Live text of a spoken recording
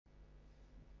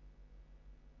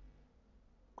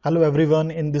Hello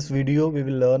everyone, in this video we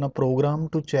will learn a program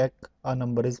to check a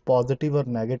number is positive or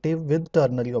negative with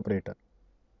ternary operator.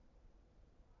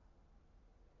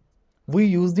 We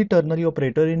use the ternary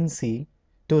operator in C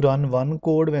to run one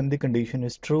code when the condition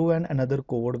is true and another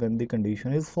code when the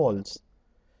condition is false.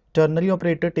 Ternary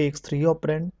operator takes three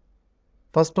operands.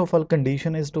 First of all,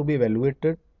 condition is to be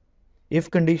evaluated.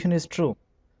 If condition is true,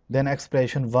 then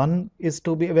expression 1 is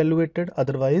to be evaluated,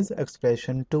 otherwise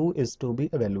expression 2 is to be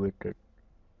evaluated.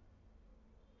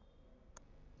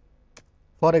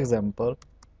 For example,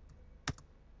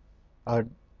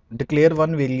 declare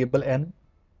one variable n.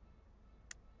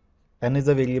 N is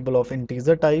a variable of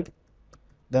integer type.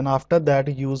 Then after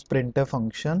that use printf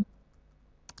function.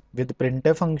 With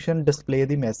printf function display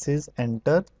the message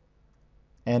enter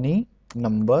any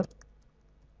number.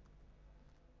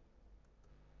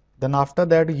 Then after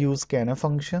that use scanf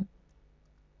function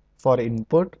for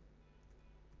input.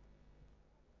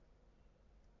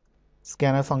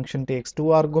 Scanf function takes two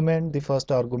arguments. The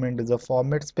first argument is a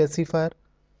format specifier.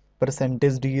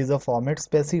 %d is a format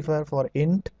specifier for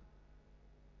int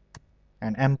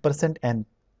and ampersand n.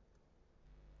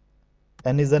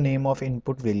 N is the name of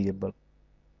input variable.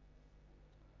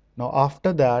 Now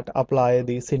after that apply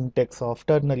the syntax of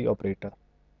ternary operator.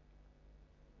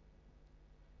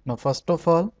 Now first of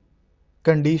all,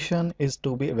 condition is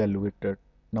to be evaluated.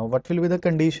 Now what will be the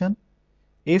condition?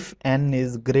 If n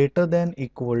is greater than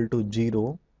equal to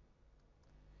 0,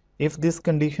 if this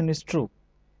condition is true,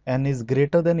 n is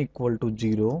greater than equal to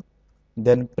 0,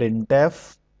 then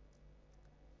printf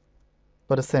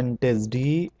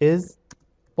 %d is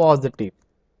positive.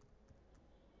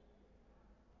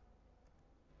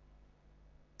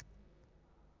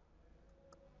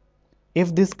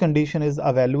 If this condition is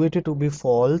evaluated to be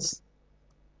false,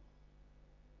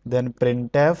 then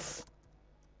printf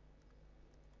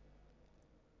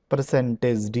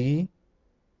 %d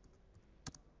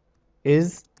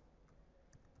is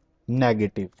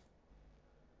negative.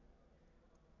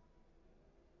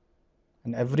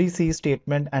 And every C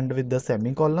statement end with the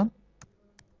semicolon.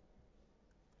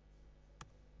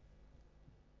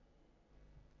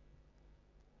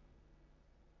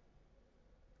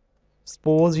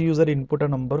 Suppose user input a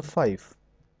number 5.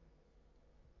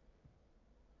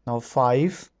 Now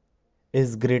 5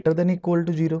 is greater than equal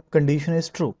to 0, condition is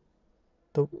true.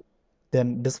 So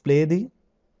then display the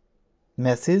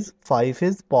message 5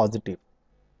 is positive.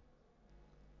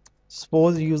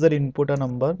 Suppose user input a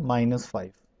number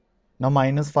 -5. Now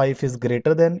 -5 is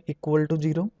greater than equal to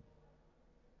 0.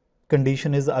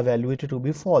 Condition is evaluated to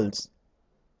be false.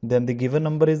 Then the given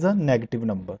number is a negative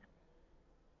number.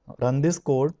 Run this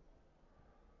code.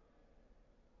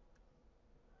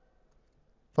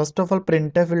 First of all,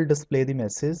 printf will display the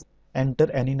message enter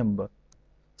any number.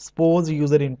 Suppose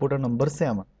user input a number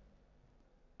 7.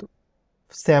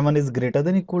 7 is greater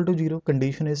than equal to 0.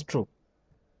 Condition is true.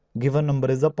 Given number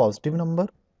is a positive number.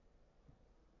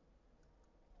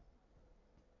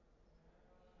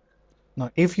 Now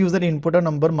if user input a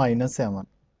number -7.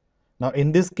 Now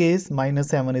in this case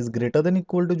 -7 is greater than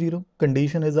equal to 0.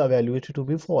 Condition is evaluated to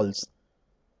be false.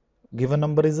 Given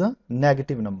number is a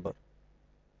negative number.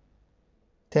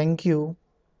 Thank you.